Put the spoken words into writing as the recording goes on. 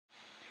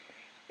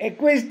E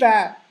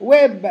questa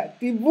web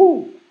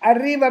TV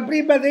arriva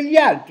prima degli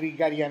altri,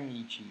 cari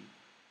amici.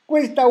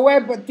 Questa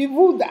web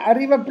TV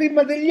arriva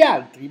prima degli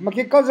altri. Ma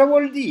che cosa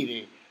vuol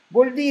dire?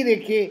 Vuol dire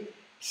che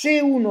se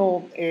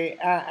uno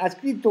ha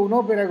scritto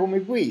un'opera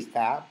come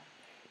questa,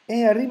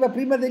 arriva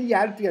prima degli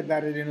altri a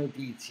dare le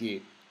notizie,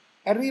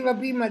 arriva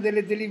prima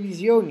delle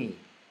televisioni,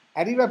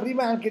 arriva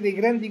prima anche dei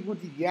grandi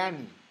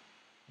quotidiani.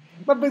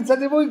 Ma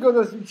pensate voi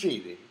cosa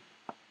succede?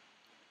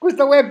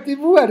 Questa web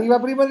TV arriva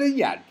prima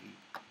degli altri.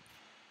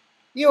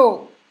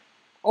 Io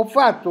ho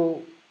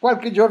fatto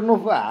qualche giorno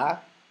fa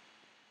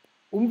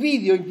un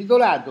video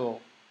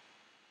intitolato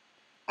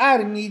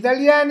Armi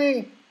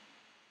italiane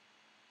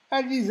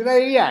agli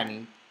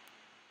israeliani.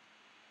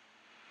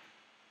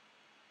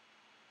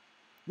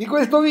 Di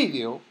questo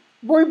video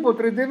voi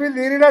potrete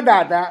vedere la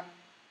data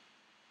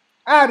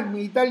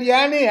Armi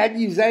italiane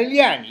agli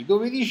israeliani,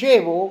 dove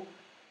dicevo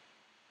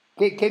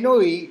che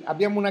noi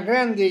abbiamo una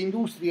grande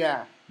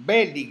industria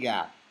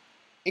bellica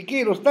e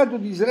che lo Stato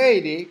di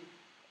Israele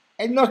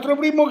è il nostro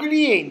primo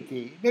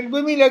cliente. Nel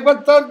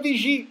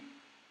 2014,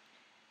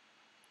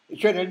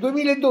 cioè nel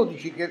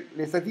 2012, che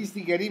le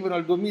statistiche arrivano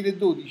al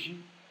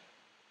 2012,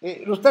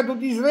 lo Stato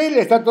di Israele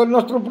è stato il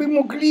nostro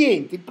primo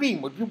cliente, il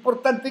primo, il più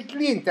importante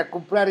cliente a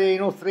comprare le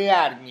nostre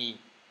armi.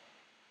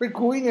 Per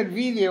cui nel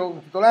video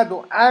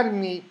intitolato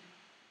Armi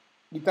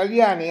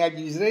italiane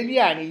agli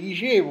israeliani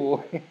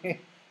dicevo che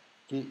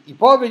i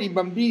poveri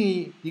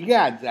bambini di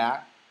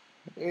Gaza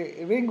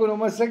vengono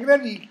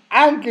massacrati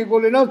anche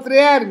con le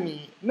nostre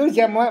armi. Noi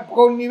siamo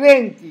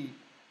conniventi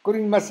con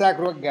il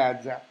massacro a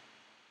Gaza.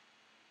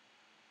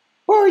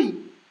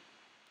 Poi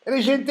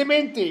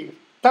recentemente,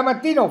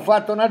 stamattina, ho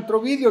fatto un altro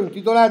video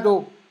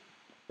intitolato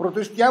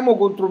Protestiamo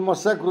contro il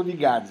massacro di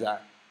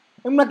Gaza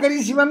e una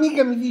carissima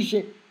amica mi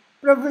dice: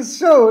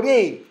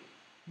 professore,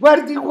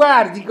 guardi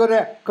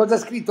cosa ha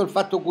scritto il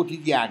Fatto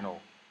Quotidiano.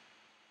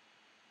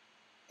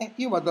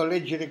 Io vado a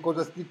leggere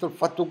cosa ha scritto il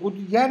Fatto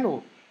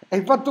Quotidiano e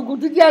il Fatto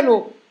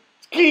Quotidiano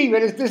scrive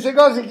le stesse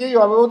cose che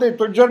io avevo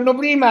detto il giorno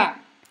prima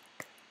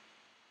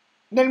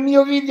nel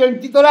mio video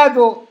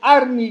intitolato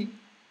Armi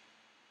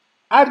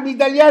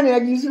italiane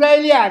agli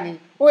israeliani.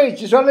 Poi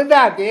ci sono le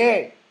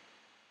date,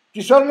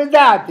 ci sono le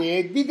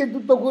date, dite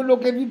tutto quello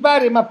che vi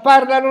pare, ma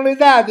parlano le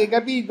date,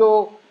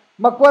 capito?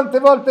 Ma quante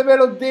volte ve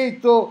l'ho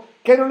detto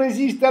che non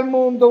esiste al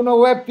mondo una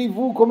web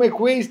TV come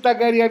questa,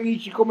 cari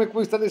amici, come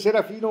questa di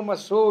Serafino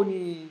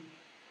Massoni.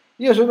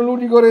 Io sono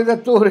l'unico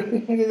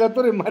redattore,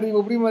 ma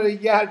arrivo prima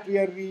degli altri,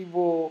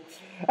 arrivo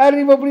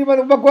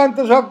prima, ma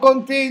quanto sono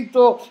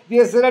contento di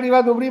essere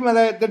arrivato prima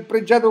del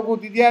pregiato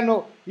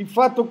quotidiano, il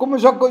Fatto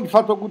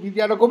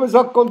Quotidiano, come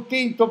sono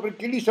contento,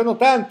 perché lì sono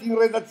tanti in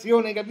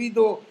redazione,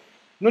 capito?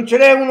 Non ce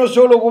n'è uno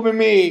solo come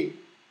me.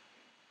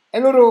 E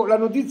loro la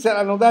notizia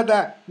l'hanno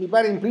data, mi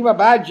pare, in prima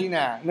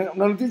pagina,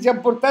 una notizia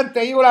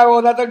importante, io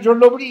l'avevo data il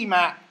giorno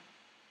prima.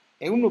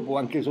 E uno può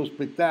anche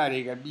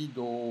sospettare,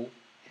 capito?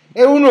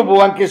 E uno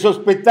può anche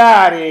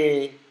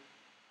sospettare.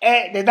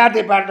 Le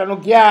date parlano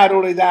chiaro,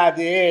 le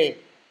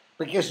date,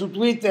 perché su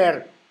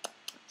Twitter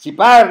si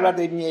parla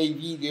dei miei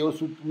video,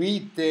 su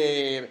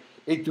Twitter,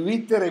 e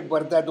Twitter è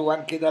guardato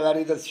anche dalla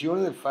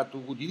redazione del Fatto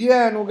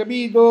Quotidiano,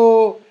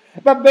 capito?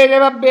 Va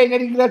bene,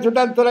 ringrazio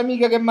tanto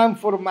l'amica che mi ha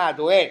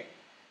informato,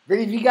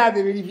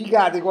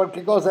 Verificate,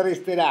 qualche cosa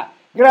resterà.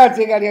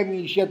 Grazie cari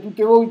amici, a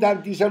tutti voi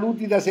tanti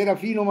saluti da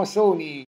Serafino Massoni.